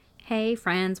Hey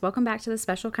friends, welcome back to the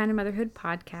Special Kind of Motherhood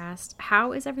podcast.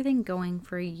 How is everything going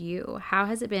for you? How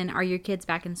has it been? Are your kids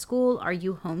back in school? Are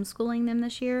you homeschooling them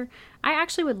this year? I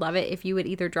actually would love it if you would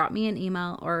either drop me an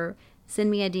email or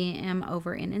send me a DM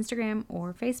over in Instagram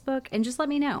or Facebook and just let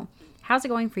me know. How's it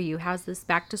going for you? How's this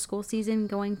back to school season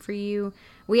going for you?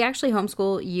 We actually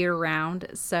homeschool year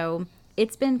round, so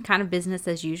it's been kind of business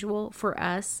as usual for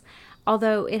us.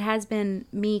 Although it has been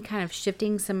me kind of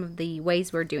shifting some of the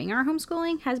ways we're doing our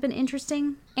homeschooling has been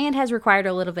interesting and has required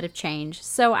a little bit of change.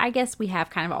 So I guess we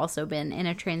have kind of also been in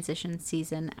a transition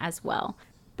season as well.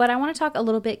 But I want to talk a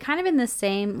little bit kind of in the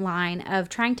same line of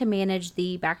trying to manage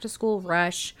the back to school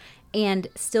rush and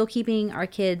still keeping our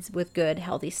kids with good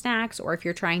healthy snacks, or if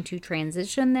you're trying to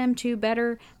transition them to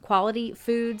better quality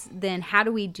foods, then how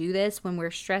do we do this when we're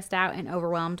stressed out and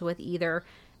overwhelmed with either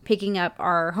picking up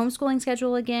our homeschooling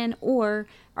schedule again, or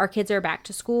our kids are back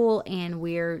to school and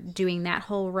we're doing that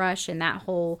whole rush and that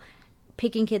whole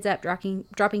picking kids up,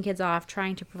 dropping kids off,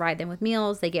 trying to provide them with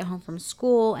meals. They get home from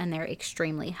school and they're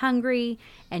extremely hungry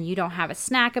and you don't have a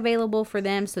snack available for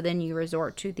them. So then you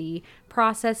resort to the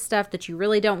processed stuff that you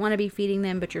really don't want to be feeding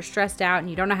them, but you're stressed out and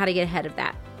you don't know how to get ahead of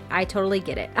that. I totally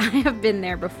get it. I have been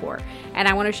there before, and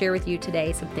I want to share with you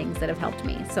today some things that have helped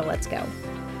me. So let's go.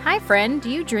 Hi friend,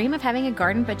 do you dream of having a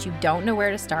garden but you don't know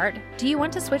where to start? Do you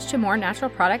want to switch to more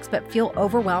natural products but feel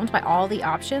overwhelmed by all the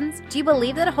options? Do you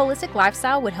believe that a holistic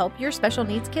lifestyle would help your special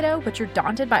needs kiddo but you're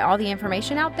daunted by all the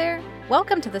information out there?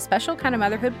 Welcome to the Special Kind of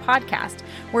Motherhood podcast,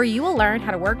 where you will learn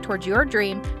how to work towards your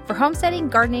dream for homesteading,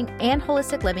 gardening, and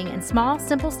holistic living in small,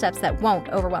 simple steps that won't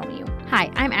overwhelm you.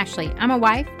 Hi, I'm Ashley. I'm a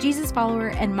wife, Jesus follower,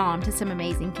 and mom to some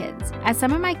amazing kids. As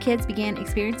some of my kids began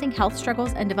experiencing health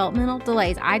struggles and developmental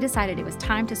delays, I decided it was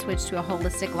time to switch to a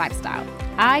holistic lifestyle.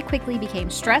 I quickly became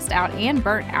stressed out and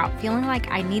burnt out, feeling like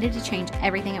I needed to change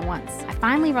everything at once. I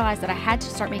finally realized that I had to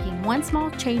start making one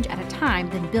small change at a time,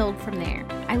 then build from there.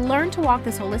 I learned to walk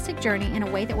this holistic journey in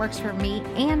a way that works for me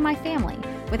and my family,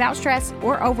 without stress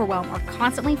or overwhelm or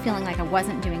constantly feeling like I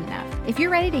wasn't doing enough. If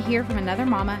you're ready to hear from another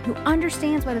mama who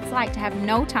understands what it's like to have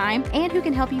no time and who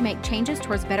can help you make changes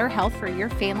towards better health for your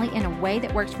family in a way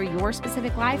that works for your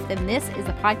specific life, then this is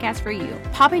the podcast for you.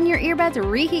 Pop in your earbuds,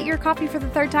 reheat your coffee for the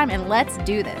third time, and let's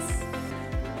do this.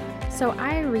 So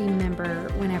I remember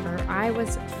whenever I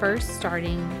was first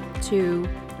starting to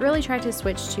really try to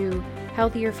switch to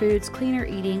healthier foods, cleaner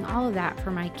eating, all of that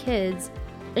for my kids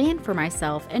and for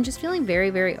myself, and just feeling very,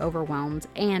 very overwhelmed.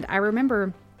 And I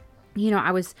remember,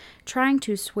 I was trying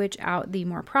to switch out the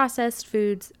more processed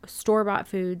foods, store-bought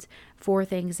foods for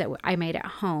things that I made at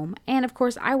home. And of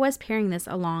course, I was pairing this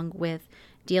along with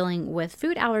dealing with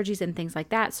food allergies and things like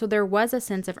that. So there was a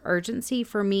sense of urgency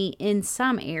for me in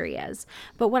some areas.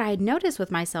 But what I had noticed with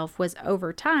myself was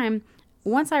over time,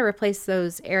 once I replaced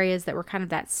those areas that were kind of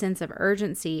that sense of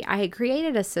urgency, I had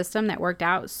created a system that worked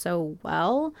out so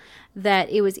well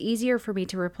that it was easier for me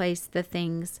to replace the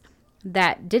things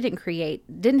that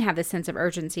didn't have the sense of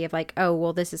urgency of like, oh,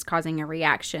 well, this is causing a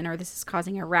reaction, or this is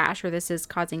causing a rash, or this is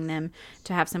causing them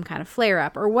to have some kind of flare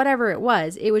up, or whatever it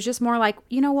was. It was just more like,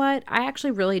 you know what? I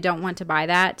actually really don't want to buy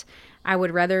that. I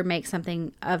would rather make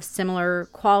something of similar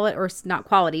quality, or not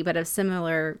quality, but of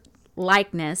similar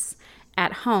likeness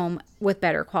at home with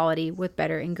better quality, with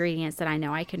better ingredients that I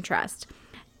know I can trust.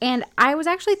 And I was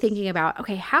actually thinking about,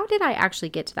 okay, how did I actually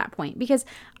get to that point? Because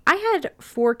I had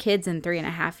 4 kids in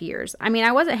 3.5 years. I mean,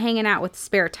 I wasn't hanging out with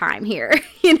spare time here.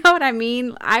 You know what I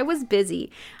mean? I was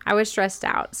busy. I was stressed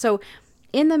out. So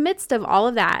in the midst of all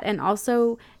of that, and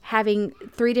also having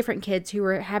 3 different kids who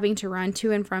were having to run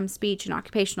to and from speech and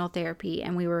occupational therapy,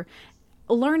 and we were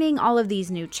learning all of these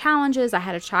new challenges. I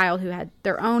had a child who had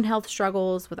their own health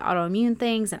struggles with autoimmune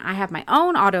things, and I have my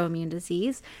own autoimmune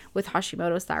disease with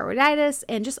Hashimoto's thyroiditis,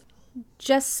 and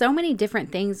just so many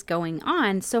different things going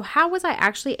on. So how was I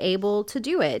actually able to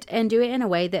do it and do it in a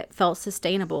way that felt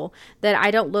sustainable, that I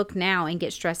don't look now and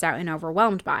get stressed out and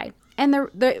overwhelmed by? And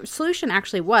the solution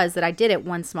actually was that I did it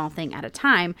one small thing at a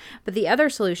time. But the other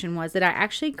solution was that I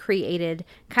actually created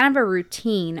kind of a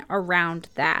routine around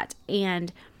that.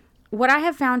 And what I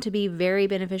have found to be very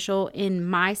beneficial in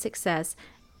my success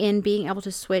in being able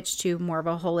to switch to more of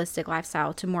a holistic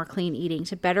lifestyle, to more clean eating,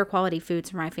 to better quality foods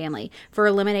for my family, for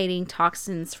eliminating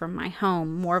toxins from my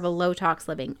home, more of a low tox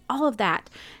living, all of that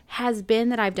has been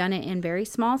that I've done it in very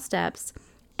small steps,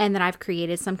 and that I've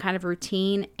created some kind of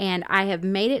routine, and I have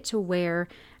made it to where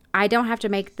I don't have to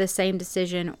make the same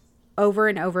decision over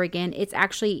and over again.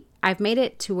 I've made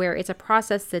it to where it's a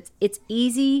process it's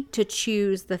easy to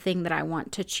choose the thing that I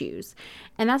want to choose.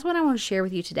 And that's what I want to share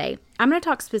with you today. I'm going to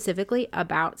talk specifically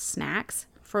about snacks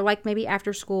for like maybe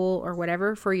after school or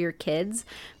whatever for your kids,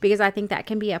 because I think that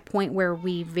can be a point where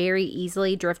we very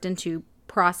easily drift into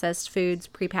processed foods,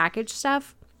 prepackaged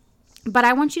stuff. But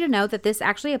I want you to know that this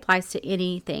actually applies to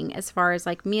anything as far as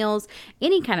like meals,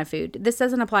 any kind of food. This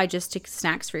doesn't apply just to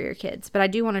snacks for your kids, but I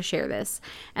do want to share this.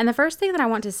 And the first thing that I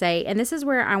want to say, and this is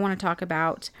where I want to talk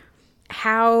about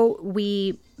how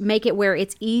we make it where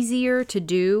it's easier to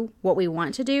do what we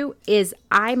want to do, is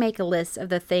I make a list of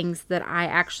the things that I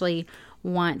actually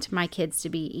want my kids to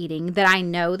be eating, that I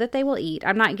know that they will eat.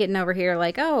 I'm not getting over here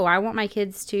like, oh, I want my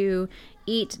kids to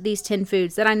eat these 10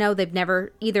 foods that I know they've never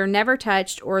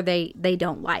touched or they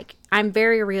don't like. I'm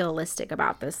very realistic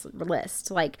about this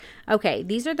list. Like, okay,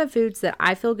 these are the foods that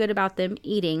I feel good about them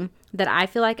eating, that I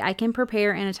feel like I can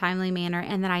prepare in a timely manner,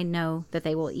 and that I know that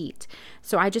they will eat.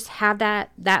 So I just have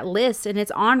that list, and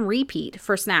it's on repeat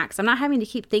for snacks. I'm not having to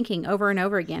keep thinking over and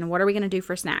over again, what are we going to do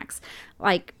for snacks?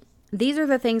 Like, these are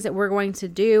the things that we're going to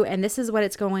do, and this is what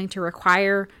it's going to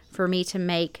require for me to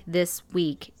make this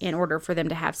week in order for them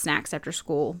to have snacks after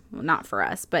school. Well, not for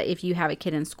us, but if you have a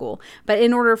kid in school. But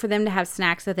in order for them to have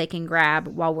snacks that they can grab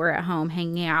while we're at home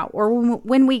hanging out, or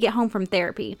when we get home from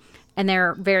therapy and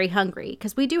they're very hungry,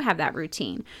 because we do have that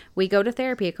routine. We go to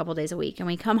therapy a couple days a week, and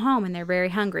we come home and they're very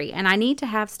hungry, and I need to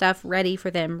have stuff ready for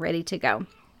them, ready to go.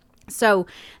 So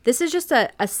this is just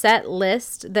a set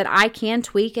list that I can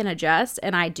tweak and adjust,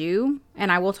 and I do,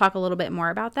 and I will talk a little bit more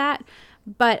about that,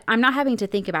 but I'm not having to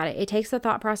think about it. It takes the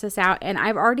thought process out, and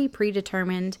I've already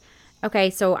predetermined, okay,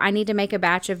 so I need to make a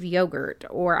batch of yogurt,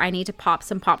 or I need to pop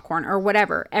some popcorn, or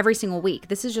whatever, every single week.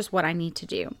 This is just what I need to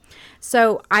do.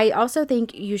 So I also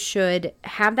think you should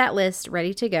have that list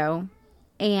ready to go.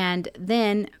 And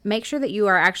then make sure that you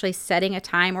are actually setting a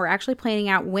time or actually planning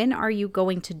out when are you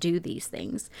going to do these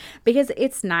things. Because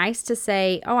it's nice to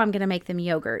say, oh, I'm going to make them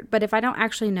yogurt. But if I don't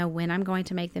actually know when I'm going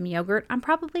to make them yogurt, I'm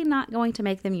probably not going to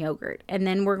make them yogurt. And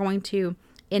then we're going to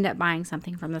end up buying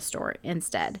something from the store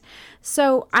instead.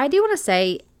 So I do want to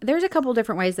say there's a couple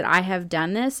different ways that I have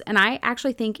done this. And I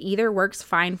actually think either works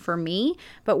fine for me,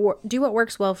 but do what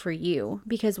works well for you.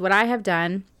 Because what I have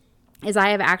done is I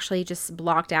have actually just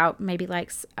blocked out maybe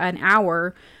like an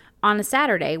hour on a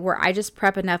Saturday where I just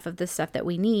prep enough of the stuff that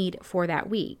we need for that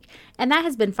week. And that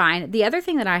has been fine. The other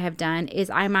thing that I have done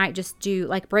is I might just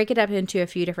break it up into a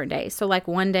few different days. So like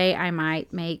one day I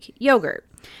might make yogurt,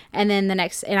 and then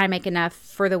and I make enough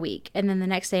for the week. And then the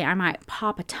next day I might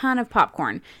pop a ton of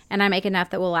popcorn, and I make enough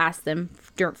that will last them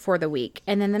for the week.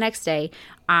 And then the next day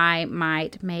I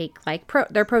might make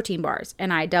their protein bars,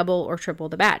 and I double or triple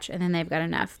the batch, and then they've got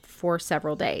enough for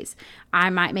several days. I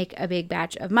might make a big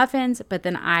batch of muffins, but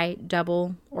then I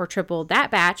double or triple that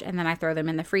batch, and then I throw them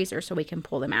in the freezer so we can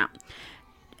pull them out.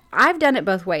 I've done it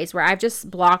both ways, where I've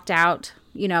just blocked out,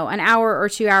 an hour or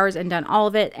 2 hours and done all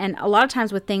of it. And a lot of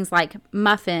times with things like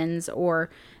muffins or,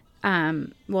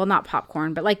 not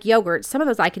popcorn, but like yogurt, some of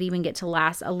those I could even get to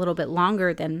last a little bit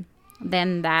longer than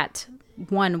that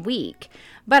 1 week.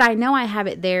 But I know I have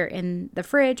it there in the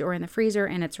fridge or in the freezer,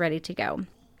 and it's ready to go.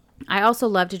 I also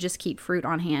love to just keep fruit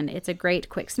on hand. It's a great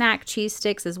quick snack. Cheese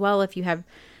sticks as well if you have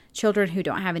children who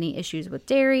don't have any issues with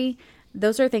dairy.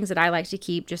 Those are things that I like to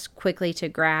keep just quickly to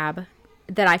grab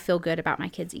that I feel good about my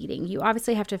kids eating. You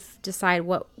obviously have to decide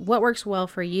what works well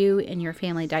for you and your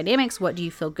family dynamics. What do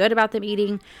you feel good about them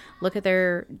eating? Look at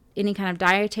any kind of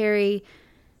dietary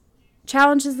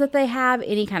challenges that they have,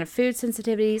 any kind of food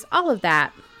sensitivities, all of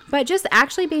that. But just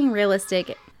actually being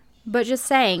realistic, but just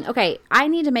saying, okay, I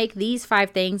need to make these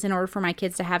 5 things in order for my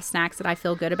kids to have snacks that I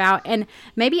feel good about. And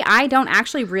maybe I don't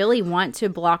actually really want to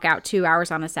block out 2 hours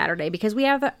on a Saturday because we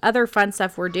have other fun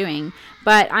stuff we're doing.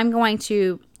 But I'm going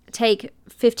to take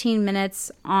 15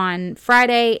 minutes on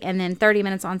Friday, and then 30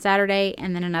 minutes on Saturday,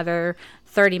 and then another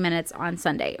 30 minutes on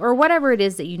Sunday, or whatever it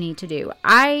is that you need to do.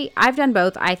 I've done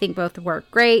both. I think both work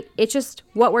great. It's just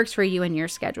what works for you and your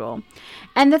schedule.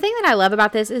 And the thing that I love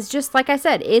about this is just, like I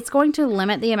said, it's going to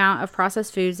limit the amount of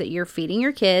processed foods that you're feeding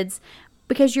your kids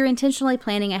because you're intentionally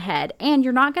planning ahead, and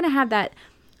you're not going to have that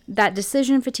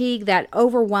decision fatigue, that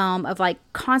overwhelm of like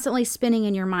constantly spinning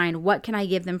in your mind, what can I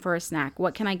give them for a snack?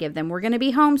 What can I give them? We're going to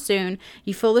be home soon.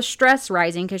 You feel the stress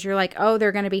rising because you're like, oh,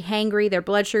 they're going to be hangry. Their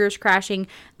blood sugar's crashing.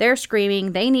 They're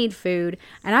screaming. They need food.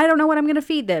 And I don't know what I'm going to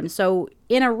feed them. So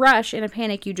in a rush, in a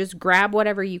panic, you just grab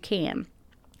whatever you can.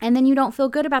 And then you don't feel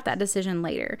good about that decision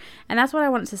later. And that's what I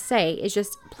wanted to say is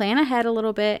just plan ahead a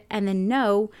little bit and then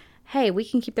know, hey, we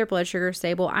can keep their blood sugar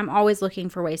stable. I'm always looking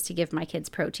for ways to give my kids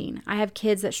protein. I have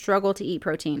kids that struggle to eat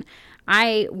protein.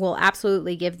 I will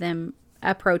absolutely give them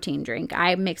a protein drink.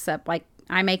 I make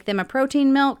them a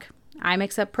protein milk I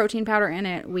mix up protein powder in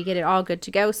it. We get it all good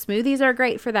to go. Smoothies are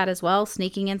great for that as well.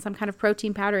 Sneaking in some kind of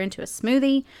protein powder into a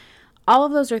smoothie. All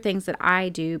of those are things that I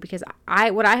do because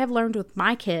what I have learned with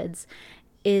my kids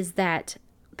is that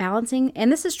balancing,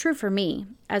 and this is true for me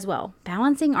as well,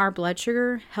 balancing our blood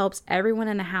sugar helps everyone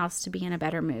in the house to be in a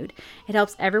better mood. It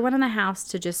helps everyone in the house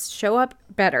to just show up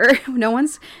better. No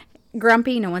one's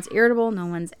grumpy, no one's irritable, no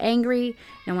one's angry,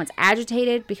 no one's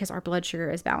agitated because our blood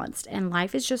sugar is balanced, and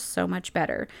life is just so much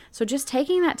better. So just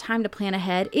taking that time to plan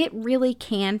ahead, it really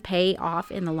can pay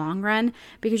off in the long run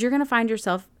because you're going to find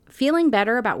yourself feeling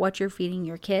better about what you're feeding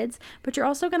your kids, but you're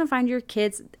also going to find your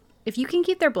kids, if you can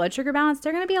keep their blood sugar balanced,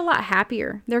 they're going to be a lot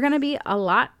happier. They're going to be a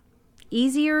lot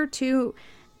easier to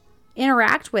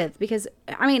interact with because,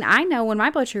 I know when my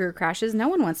blood sugar crashes, no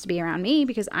one wants to be around me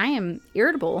because I am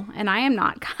irritable and I am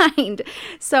not kind.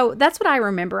 So that's what I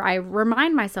remember. I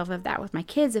remind myself of that with my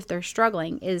kids if they're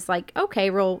struggling is like, okay,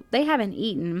 well, they haven't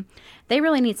eaten. They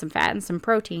really need some fat and some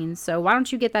protein. So why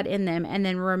don't you get that in them? And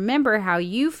then remember how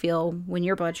you feel when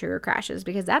your blood sugar crashes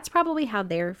because that's probably how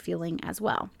they're feeling as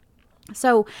well.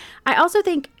 So I also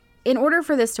think in order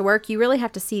for this to work, you really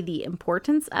have to see the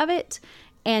importance of it.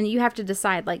 And you have to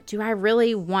decide, like, do I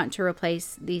really want to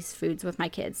replace these foods with my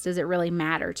kids? Does it really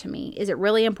matter to me? Is it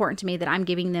really important to me that I'm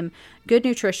giving them good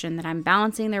nutrition, that I'm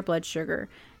balancing their blood sugar?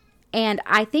 And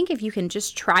I think if you can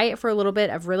just try it for a little bit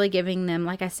of really giving them,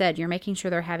 like I said, you're making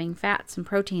sure they're having fats and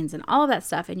proteins and all of that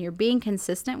stuff, and you're being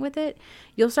consistent with it,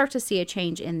 you'll start to see a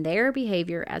change in their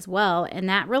behavior as well. And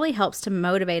that really helps to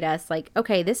motivate us like,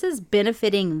 okay, this is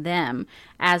benefiting them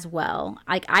as well.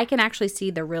 Like I can actually see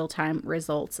the real-time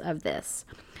results of this.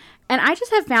 And I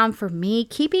just have found for me,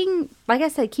 keeping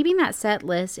that set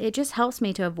list, it just helps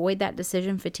me to avoid that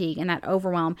decision fatigue and that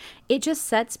overwhelm. It just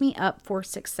sets me up for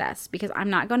success because I'm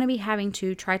not going to be having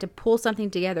to try to pull something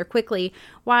together quickly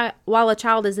while a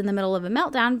child is in the middle of a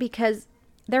meltdown because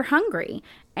they're hungry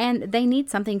and they need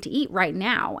something to eat right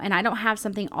now. And I don't have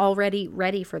something already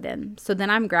ready for them. So then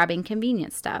I'm grabbing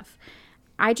convenient stuff.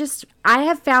 I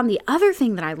have found the other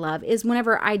thing that I love is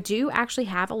whenever I do actually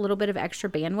have a little bit of extra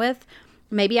bandwidth,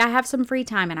 maybe I have some free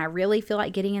time and I really feel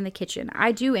like getting in the kitchen.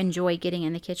 I do enjoy getting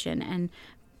in the kitchen and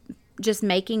just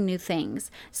making new things.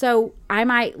 So I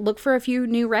might look for a few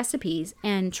new recipes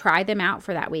and try them out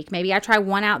for that week. Maybe I try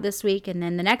one out this week and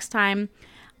then the next time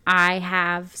I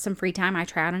have some free time, I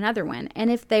try out another one. And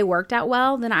if they worked out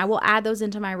well, then I will add those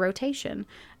into my rotation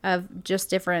of just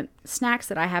different snacks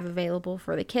that I have available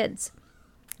for the kids.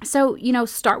 So,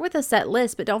 start with a set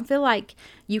list, but don't feel like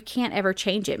you can't ever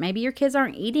change it. Maybe your kids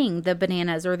aren't eating the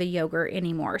bananas or the yogurt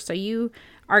anymore. So you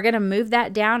are going to move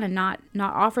that down and not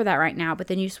offer that right now. But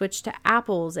then you switch to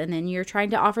apples and then you're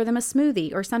trying to offer them a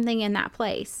smoothie or something in that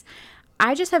place.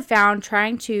 I just have found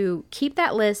trying to keep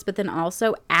that list, but then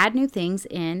also add new things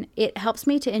in. It helps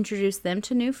me to introduce them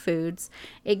to new foods.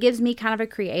 It gives me kind of a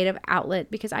creative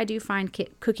outlet because I do find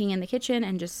cooking in the kitchen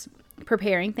and just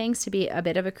preparing things to be a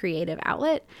bit of a creative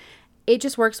outlet. It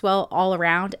just works well all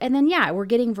around. And then, we're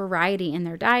getting variety in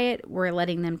their diet. We're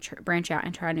letting them branch out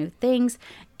and try new things.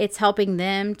 It's helping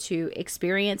them to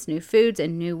experience new foods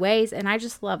in new ways. And I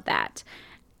just love that.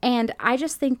 And I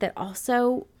just think that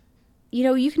also,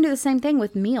 you can do the same thing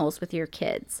with meals with your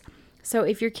kids. So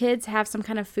if your kids have some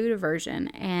kind of food aversion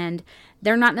and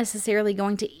they're not necessarily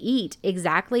going to eat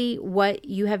exactly what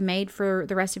you have made for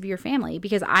the rest of your family,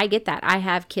 because I get that. I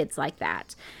have kids like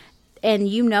that. And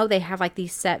they have like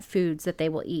these set foods that they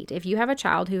will eat. If you have a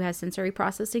child who has sensory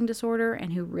processing disorder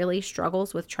and who really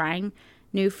struggles with trying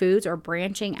new foods or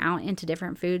branching out into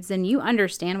different foods, then you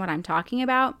understand what I'm talking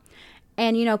about.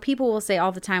 And, people will say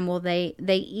all the time, well, they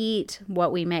eat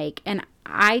what we make. And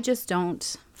I just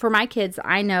don't. For my kids,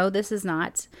 I know this is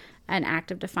not an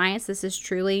act of defiance. This is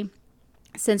truly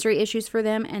sensory issues for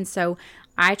them. And so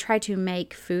I try to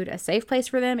make food a safe place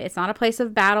for them. It's not a place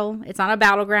of battle. It's not a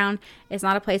battleground. It's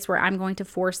not a place where I'm going to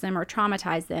force them or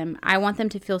traumatize them. I want them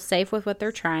to feel safe with what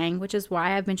they're trying, which is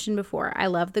why I've mentioned before, I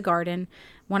love the garden.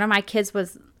 One of my kids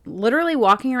was literally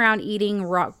walking around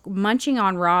munching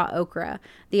on raw okra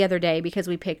the other day because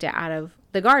we picked it out of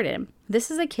the garden.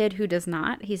 This is a kid who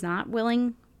he's not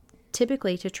willing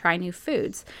typically to try new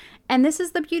foods. And this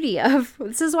is the beauty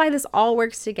this is why this all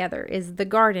works together, is the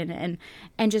garden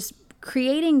and just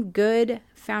creating good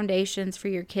foundations for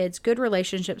your kids, good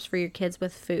relationships for your kids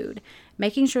with food,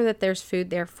 making sure that there's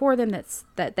food there for them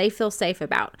that they feel safe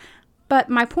about. But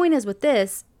my point is with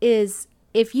this is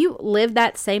if you live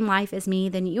that same life as me,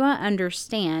 then you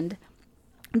understand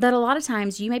that a lot of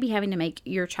times you may be having to make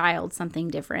your child something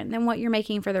different than what you're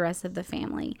making for the rest of the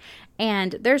family.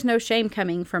 And there's no shame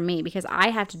coming from me because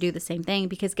I have to do the same thing,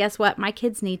 because guess what? My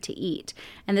kids need to eat.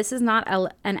 And this is not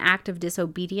an act of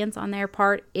disobedience on their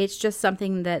part. It's just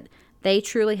something that they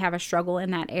truly have a struggle in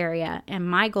that area. And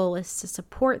my goal is to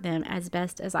support them as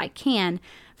best as I can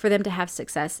for them to have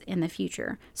success in the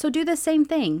future. So do the same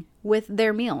thing with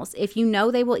their meals. If you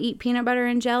know they will eat peanut butter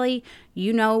and jelly,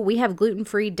 you know we have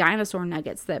gluten-free dinosaur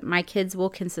nuggets that my kids will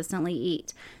consistently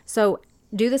eat. So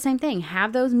do the same thing.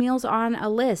 Have those meals on a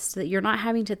list that you're not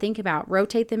having to think about.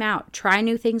 Rotate them out. Try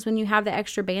new things when you have the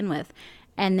extra bandwidth.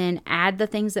 And then add the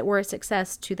things that were a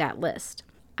success to that list.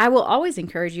 I will always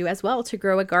encourage you as well to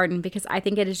grow a garden, because I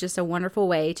think it is just a wonderful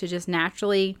way to just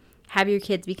naturally have your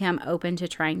kids become open to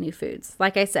trying new foods.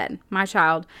 Like I said, my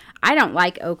child, I don't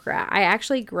like okra. I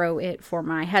actually grow it for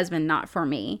my husband, not for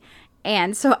me.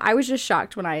 And so I was just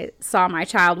shocked when I saw my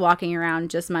child walking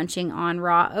around just munching on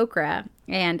raw okra.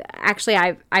 And actually,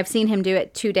 I've seen him do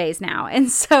it 2 days now. And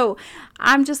so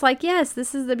I'm just like, yes,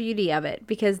 this is the beauty of it,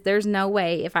 because there's no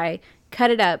way if I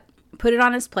cut it up, put it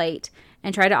on his plate,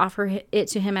 and try to offer it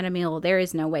to him at a meal, there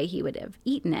is no way he would have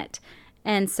eaten it.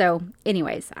 And so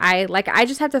anyways, I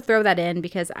just have to throw that in,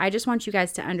 because I just want you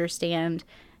guys to understand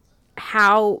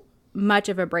how much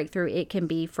of a breakthrough it can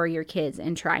be for your kids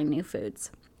in trying new foods.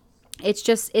 It's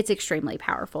extremely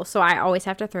powerful. So I always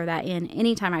have to throw that in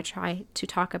anytime I try to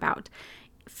talk about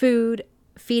food,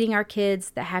 feeding our kids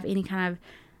that have any kind of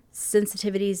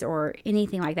sensitivities or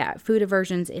anything like that, food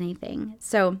aversions, anything.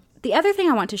 So the other thing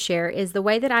I want to share is the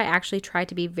way that I actually try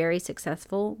to be very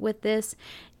successful with this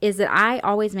is that I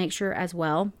always make sure as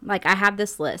well, like I have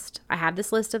this list. I have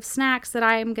this list of snacks that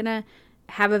I am going to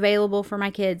have available for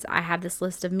my kids. I have this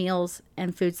list of meals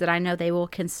and foods that I know they will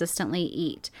consistently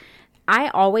eat. I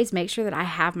always make sure that I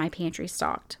have my pantry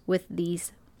stocked with the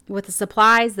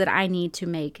supplies that I need to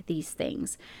make these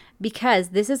things, because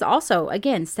this is also,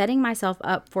 again, setting myself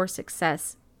up for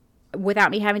success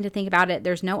without me having to think about it.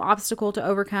 There's no obstacle to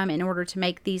overcome in order to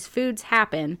make these foods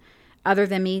happen other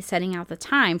than me setting out the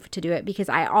time to do it, because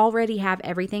I already have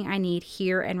everything I need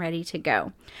here and ready to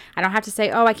go. I don't have to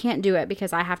say, oh, I can't do it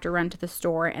because I have to run to the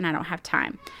store and I don't have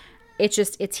time.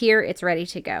 It's here, it's ready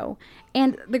to go.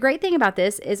 And the great thing about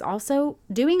this is also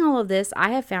doing all of this, I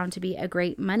have found to be a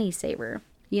great money saver.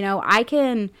 You know, I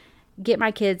can get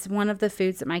my kids one of the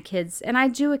foods that my kids, and I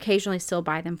do occasionally still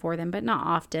buy them for them, but not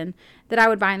often, that I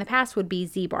would buy in the past would be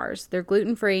Z-Bars. They're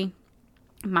gluten-free.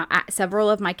 Several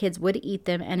of my kids would eat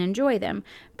them and enjoy them,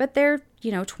 but they're,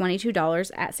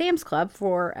 $22 at Sam's Club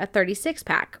for a 36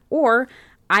 pack. Or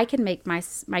I can make my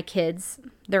kids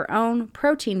their own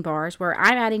protein bars where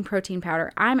I'm adding protein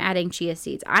powder, I'm adding chia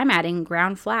seeds, I'm adding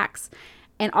ground flax,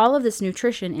 and all of this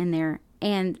nutrition in there.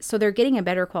 And so they're getting a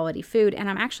better quality food, and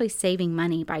I'm actually saving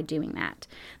money by doing that.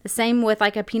 The same with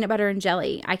like a peanut butter and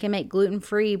jelly. I can make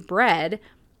gluten-free bread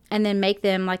and then make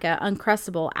them like a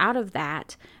Uncrustable out of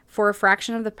that for a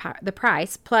fraction of the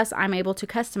price. Plus, I'm able to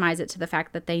customize it to the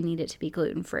fact that they need it to be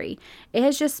gluten-free. It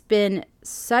has just been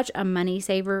such a money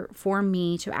saver for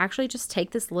me to actually just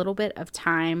take this little bit of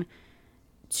time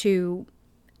to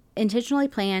intentionally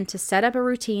plan, to set up a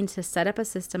routine, to set up a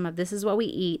system of this is what we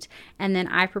eat, and then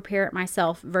I prepare it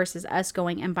myself versus us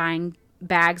going and buying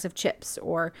bags of chips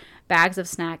or bags of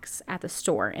snacks at the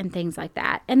store and things like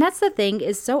that. And that's the thing,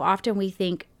 is so often we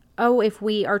think, oh, if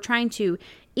we are trying to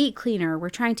eat cleaner, we're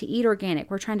trying to eat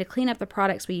organic, we're trying to clean up the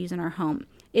products we use in our home,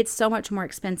 it's so much more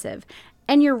expensive.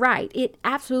 And you're right, it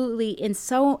absolutely, in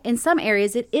some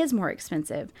areas, it is more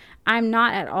expensive. I'm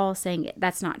not at all saying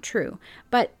that's not true.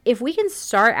 But if we can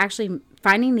start actually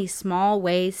finding these small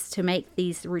ways to make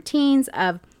these routines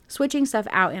of switching stuff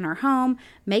out in our home,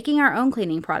 making our own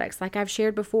cleaning products, like I've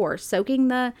shared before, soaking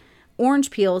the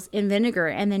orange peels in vinegar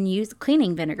and then use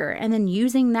cleaning vinegar and then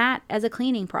using that as a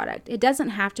cleaning product. It doesn't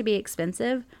have to be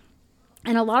expensive.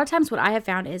 And a lot of times what I have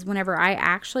found is whenever I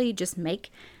actually just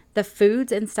make the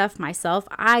foods and stuff myself,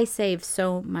 I save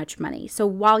so much money. So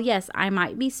while yes, I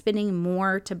might be spending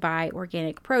more to buy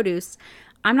organic produce,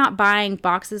 I'm not buying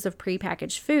boxes of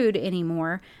prepackaged food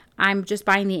anymore. I'm just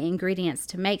buying the ingredients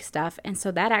to make stuff. And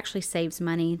so that actually saves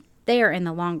money there in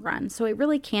the long run. So it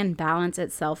really can balance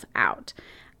itself out.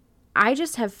 I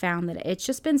just have found that it's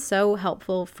just been so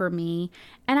helpful for me.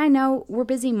 And I know we're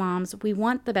busy moms. We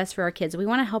want the best for our kids. We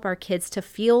want to help our kids to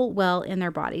feel well in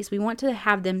their bodies. We want to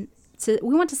have them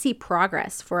we want to see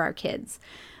progress for our kids.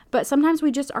 But sometimes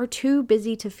we just are too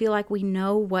busy to feel like we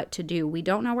know what to do. We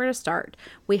don't know where to start.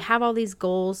 We have all these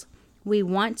goals. We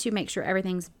want to make sure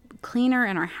everything's cleaner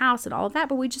in our house and all of that,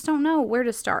 but we just don't know where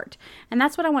to start. And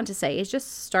that's what I want to say is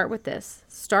just start with this.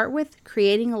 Start with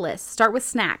creating a list. Start with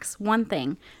snacks, one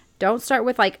thing. Don't start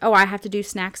with like, oh, I have to do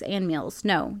snacks and meals.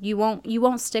 No, you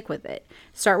won't stick with it.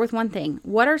 Start with one thing.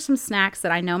 What are some snacks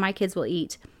that I know my kids will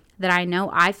eat, that I know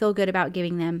I feel good about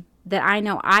giving them, that I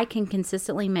know I can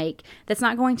consistently make, that's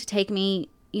not going to take me,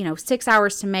 6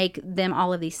 hours to make them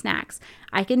all of these snacks.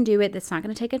 I can do it. That's not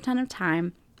going to take a ton of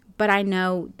time, but I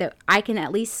know that I can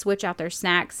at least switch out their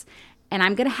snacks, and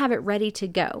I'm going to have it ready to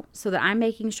go so that I'm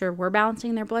making sure we're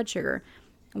balancing their blood sugar.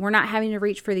 We're not having to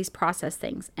reach for these processed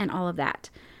things and all of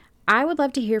that. I would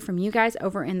love to hear from you guys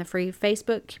over in the free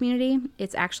Facebook community.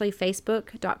 It's actually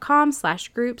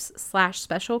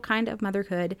facebook.com/groups/special kind of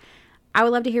motherhood. I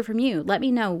would love to hear from you. Let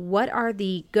me know, what are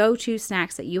the go-to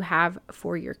snacks that you have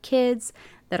for your kids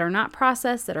that are not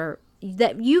processed,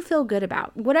 that you feel good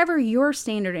about, whatever your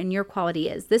standard and your quality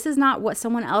is. This is not what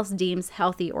someone else deems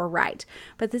healthy or right,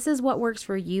 but this is what works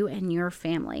for you and your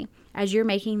family as you're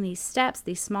making these steps,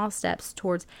 these small steps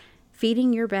towards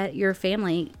feeding your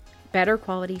family better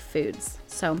quality foods.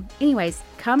 So anyways,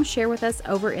 come share with us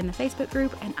over in the Facebook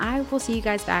group, and I will see you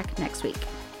guys back next week.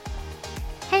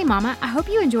 Hey Mama, I hope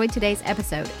you enjoyed today's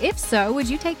episode. If so, would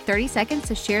you take 30 seconds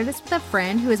to share this with a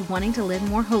friend who is wanting to live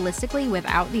more holistically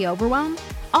without the overwhelm?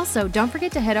 Also, don't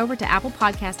forget to head over to Apple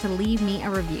Podcasts to leave me a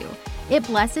review. It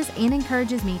blesses and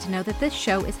encourages me to know that this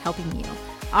show is helping you.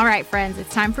 All right, friends,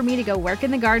 it's time for me to go work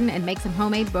in the garden and make some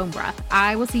homemade bone broth.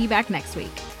 I will see you back next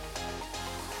week.